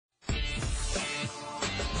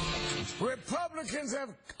Republicans have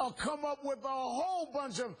come up with a whole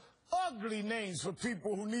bunch of ugly names for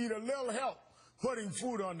people who need a little help putting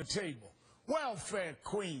food on the table. Welfare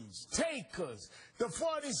queens, takers, the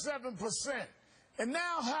 47%. And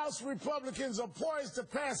now House Republicans are poised to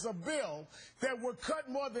pass a bill that would cut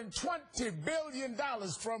more than $20 billion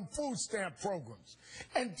from food stamp programs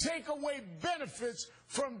and take away benefits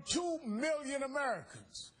from 2 million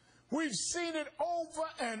Americans. We've seen it over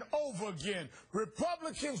and over again.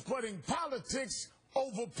 Republicans putting politics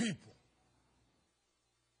over people.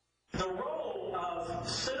 The role of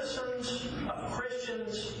citizens, of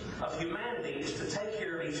Christians, of humanity is to take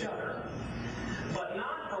care of each other, but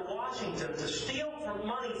not for Washington to steal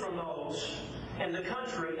money from those in the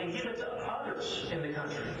country and give it to others in the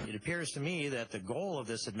country. It appears to me that the goal of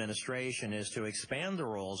this administration is to expand the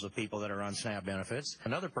roles of people that are on SNAP benefits.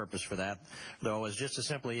 Another purpose for that, though, is just to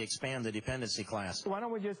simply expand the dependency class. Why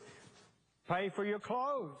don't we just pay for your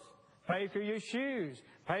clothes, pay for your shoes,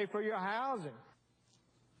 pay for your housing?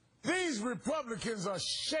 These Republicans are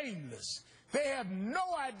shameless. They have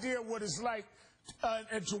no idea what it's like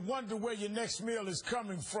and to wonder where your next meal is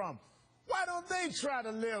coming from. Why don't they try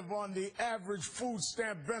to live on the average food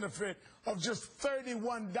stamp benefit of just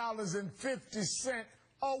 $31.50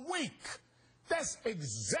 a week? That's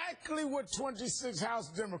exactly what 26 House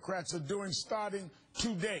Democrats are doing starting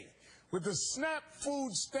today. With the SNAP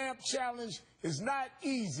food stamp challenge, it's not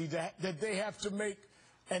easy that they have to make,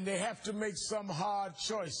 and they have to make some hard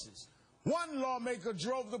choices. One lawmaker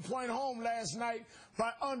drove the point home last night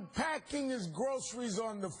by unpacking his groceries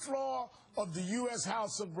on the floor of the U.S.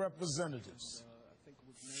 House of Representatives.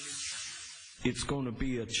 It's going to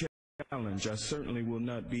be a challenge. I certainly will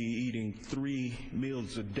not be eating 3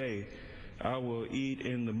 meals a day. I will eat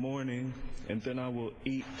in the morning, and then I will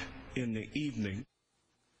eat in the evening.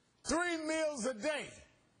 3 meals a day.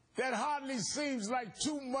 That hardly seems like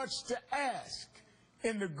too much to ask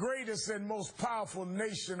in the greatest and most powerful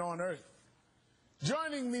nation on earth.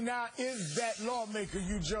 Joining me now is that lawmaker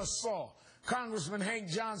you just saw, Congressman Hank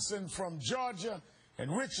Johnson from Georgia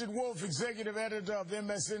and Richard Wolff, executive editor of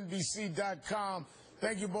MSNBC.com.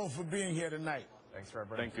 Thank you both for being here tonight. Thanks,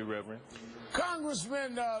 Reverend. Thank you, Reverend.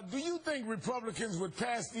 Congressman, do you think Republicans would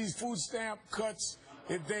pass these food stamp cuts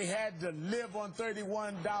if they had to live on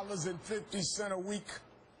 $31.50 a week?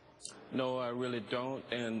 No, I really don't.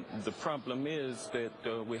 And the problem is that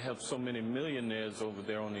we have so many millionaires over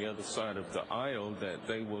there on the other side of the aisle that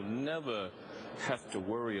they will never have to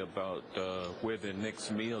worry about where their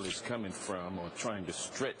next meal is coming from or trying to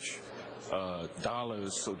stretch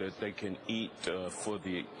dollars so that they can eat for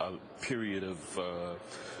the period of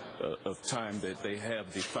time that they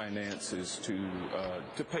have the finances to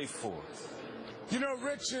pay for. You know,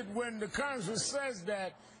 Richard, when the Congressman says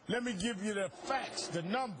that, let me give you the facts, the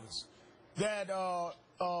numbers, that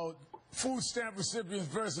food stamp recipients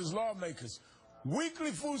versus lawmakers.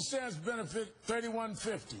 Weekly food stamps benefit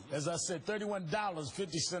 $31.50. As I said,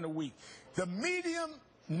 $31.50 a week. The median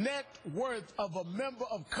net worth of a member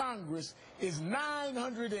of Congress is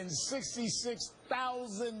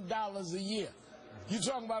 $966,000 a year. You're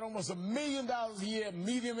talking about almost $1 million a year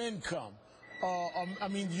median income. I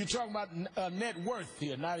mean, you're talking about net worth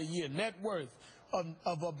here, not a year. Net worth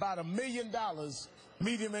of about $1 million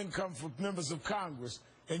median income for members of Congress.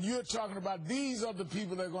 And you're talking about these are the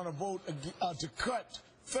people that are going to vote to cut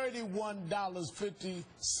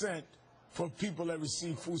 $31.50 for people that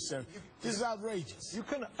receive food stamps. This is outrageous. You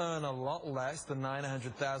can earn a lot less than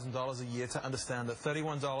 $900,000 a year to understand that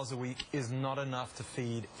 $31 a week is not enough to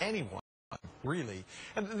feed anyone. Really.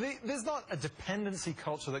 And there's not a dependency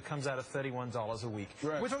culture that comes out of $31 a week.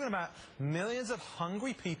 Right. We're talking about millions of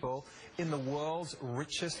hungry people in the world's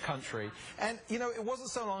richest country. And, you know, it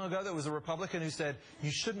wasn't so long ago there was a Republican who said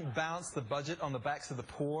you shouldn't balance the budget on the backs of the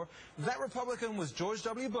poor. That Republican was George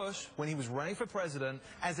W. Bush when he was running for president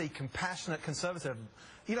as a compassionate conservative.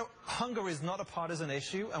 You know, hunger is not a partisan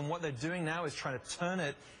issue, and what they're doing now is trying to turn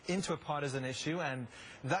it into a partisan issue, and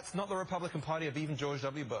that's not the Republican Party of even George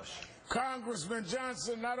W. Bush. Congressman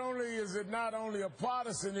Johnson, not only is it not only a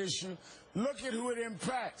partisan issue, look at who it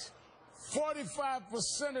impacts.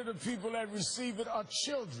 45% of the people that receive it are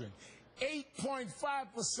children,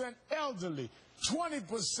 8.5% elderly,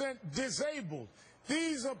 20% disabled.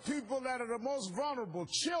 These are people that are the most vulnerable,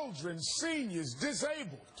 children, seniors,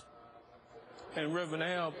 disabled. And Reverend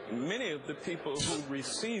Al, many of the people who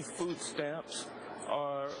receive food stamps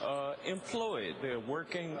are employed. They're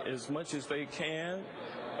working as much as they can,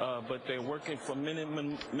 but they're working for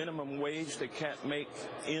minimum wage. They can't make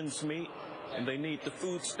ends meet, and they need the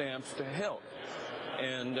food stamps to help.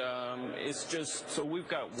 And it's just, so we've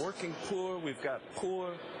got working poor, we've got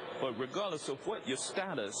poor But regardless of what your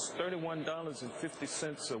status,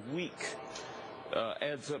 $31.50 a week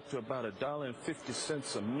adds up to about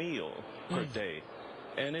 $1.50 a meal per day.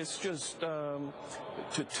 And it's just to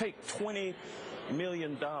take $20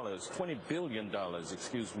 billion,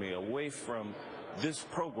 excuse me, away from this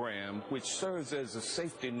program, which serves as a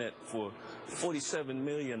safety net for 47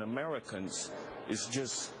 million Americans, is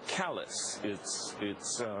just callous.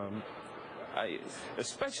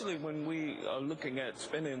 Especially when we are looking at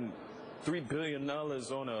spending $3 billion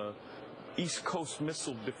on a East Coast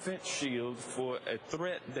missile defense shield for a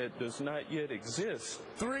threat that does not yet exist,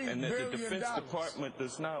 and that the Defense Department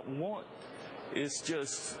does not want. It's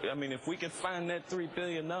just, I mean, if we can find that $3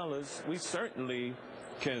 billion, we certainly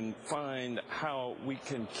can find how we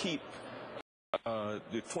can keep the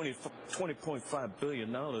 $20.5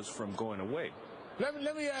 billion from going away.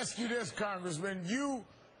 Let me ask you this, Congressman. You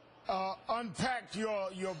unpacked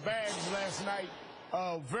your bags last night.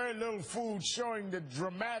 Very little food, showing that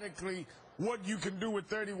dramatically what you can do with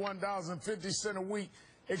 $31.50 a week.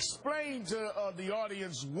 Explain to the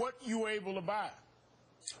audience what you were able to buy.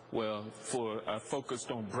 Well, I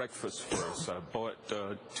focused on breakfast first. I bought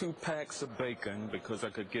 2 packs of bacon because I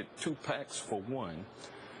could get 2 packs for one.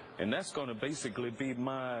 And that's going to basically be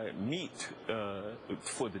my meat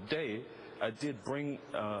for the day. I did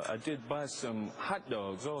buy some hot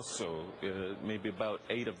dogs also, maybe about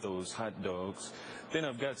 8 of those hot dogs. Then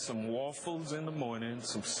I've got some waffles in the morning,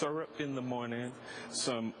 some syrup in the morning,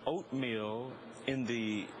 some oatmeal in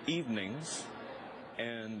the evenings,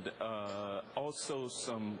 and also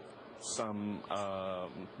some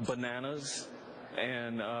bananas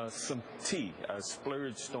and some tea. I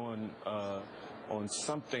splurged on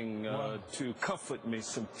something to comfort me,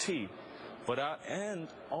 some tea. And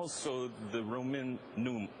also the Roman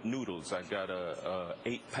noodles. I got a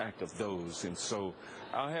 8-pack of those, and so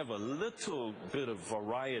I have a little bit of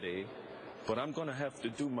variety. But I'm going to have to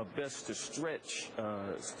do my best to stretch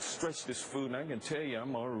this food. And I can tell you,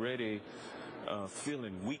 I'm already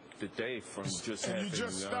feeling weak today from just having. And you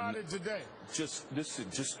just started today. Just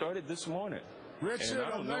started this morning. Richard,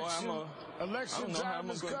 and election time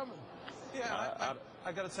is coming. Yeah,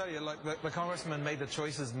 I got to tell you, like, the congressman made the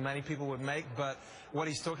choices many people would make, but what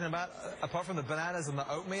he's talking about, apart from the bananas and the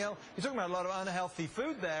oatmeal, he's talking about a lot of unhealthy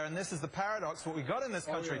food there, and this is the paradox, what we got in this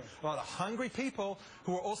country. A lot of hungry people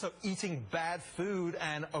who are also eating bad food,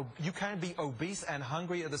 and you can be obese and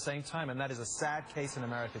hungry at the same time, and that is a sad case in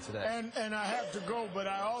America today. And I have to go, but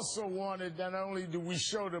I also wanted, not only do we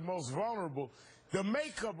show the most vulnerable, the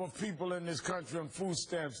makeup of people in this country on food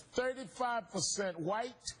stamps, 35%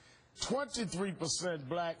 white, 23%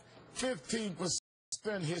 black, 15%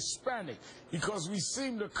 Hispanic, because we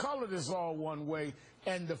seem to color this all one way,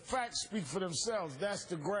 and the facts speak for themselves. That's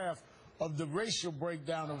the graph of the racial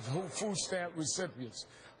breakdown of food stamp recipients.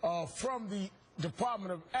 From the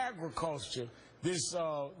Department of Agriculture, this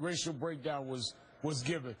racial breakdown was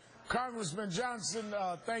given. Congressman Johnson,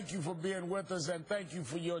 thank you for being with us, and thank you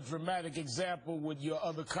for your dramatic example with your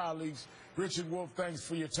other colleagues. Richard Wolf, thanks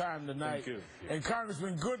for your time tonight. Thank you. And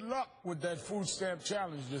Congressman, good luck with that food stamp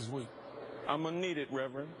challenge this week. I'm going to need it,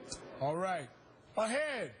 Reverend. All right.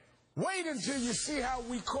 Ahead, wait until you see how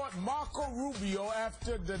we caught Marco Rubio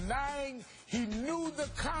after denying he knew the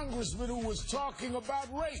congressman who was talking about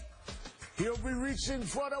rape. He'll be reaching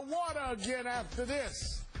for the water again after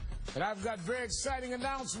this. And I've got a very exciting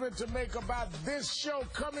announcement to make about this show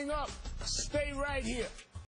coming up. Stay right here.